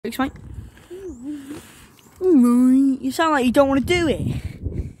Thanks, mate. You sound like you don't want to do it.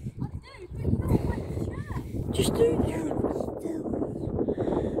 Just do it.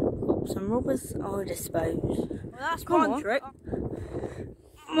 Got some robbers, I'll dispose. Well, that's one trick.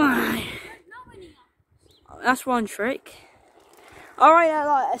 That's one trick. I rate that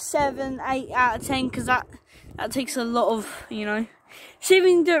like a 7, 8 out of 10 because that takes a lot of, you know. See if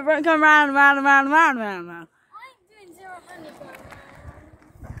we can do it going round and round and round and round and round and round. I ain't doing 0 100 going round.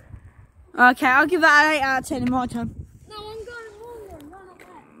 Okay, I'll give that an 8 out of 10 in my turn. No, I'm going wrong then. Run away.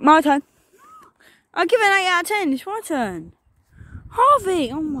 My turn. I'll give it an 8 out of 10. It's my turn. Harvey,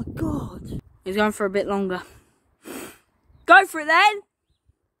 oh my god. He's going for a bit longer. Go for it then.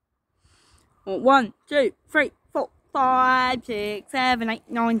 1, 2, 3, 4, 5, 6, 7, 8,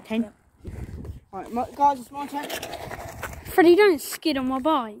 9, 10. Right, guys, it's my turn. Freddie, don't skid on my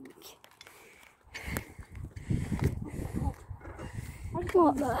bike.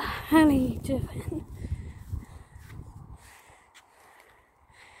 What the hell are you doing?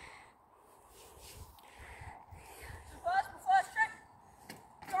 First trick.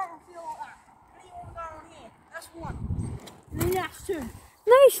 Don't feel like that. What do you want to go on here? That's 1. And then that's 2.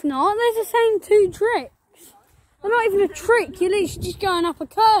 No, it's not. They're the same 2 tricks. They're not even a trick. You're literally just going up a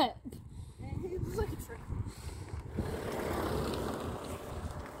curb. It's like a trick.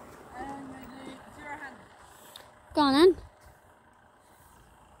 And we do 0 hand. Go on then.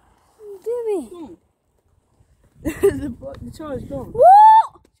 Do it. The tire's gone.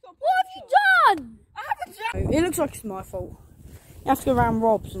 What? What have you done? I haven't done. It looks like it's my fault. You have to go around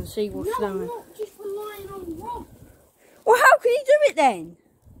Rob's and see what's No, going on. I'm not just relying on Rob. Well, how can you do it then?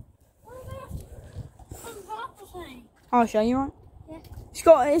 Why do they have to unwrap the thing? I'll show you, right? Yeah.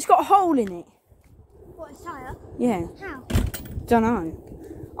 It's got a hole in it. What, a tyre? Yeah. How? Don't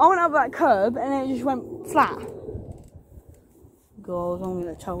know. I went up that curb and it just went flat. God, I'm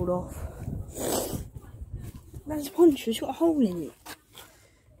gonna get told off. That's a poncho. It's got a hole in it.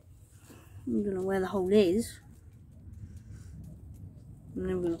 I don't know where the hole is. And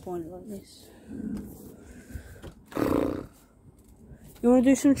then we're gonna find it like this. You wanna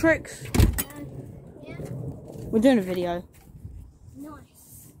do some tricks? Yeah. We're doing a video.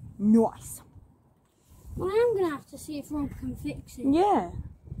 Nice. Nice. Well, I am going to have to see if Rob can fix it. Yeah.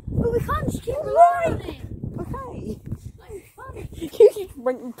 But we can't just keep relying on it. Okay. No, funny. You keep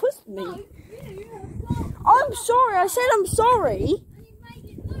bringing puss to me. No, you I'm sorry. I said I'm sorry. and you made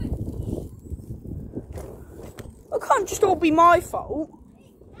it loose. It can't just all be my fault.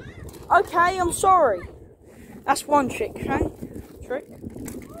 Okay, I'm sorry. That's 1 trick, okay? Trick.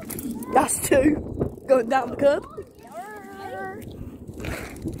 That's 2. Going down the curb.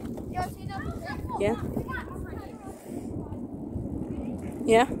 Yeah.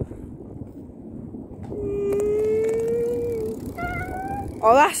 Yeah.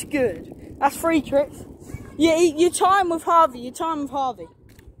 Oh, that's good. That's 3 tricks. Yeah, your time with Harvey. Your time with Harvey.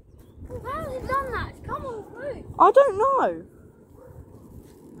 Well, how has he done that? It's come all through. I don't know.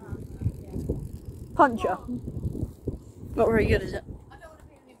 Puncher. Not very good, is it? I don't want to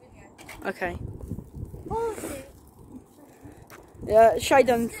be in the video. Okay. Pause it. Yeah, Shay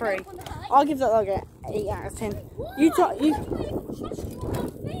done 3. I'll give that like an 8 out of 10. You.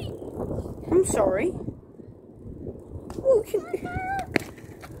 I'm sorry. Well,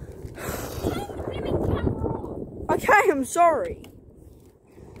 okay, I'm sorry.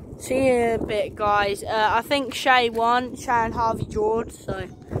 See you in a bit, guys. I think Shay won. Shay and Harvey drawed. So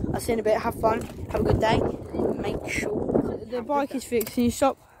I'll see you in a bit. Have fun. Have a good day. Make sure the bike is fixed. Can you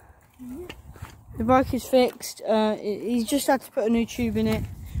stop? The bike is fixed. He just had to put a new tube in it.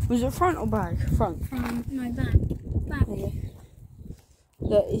 Was it front or back? Front. No, back. Back. Yeah.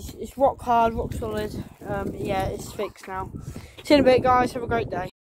 Look, it's rock hard, rock solid. Yeah, it's fixed now. See you in a bit, guys. Have a great day.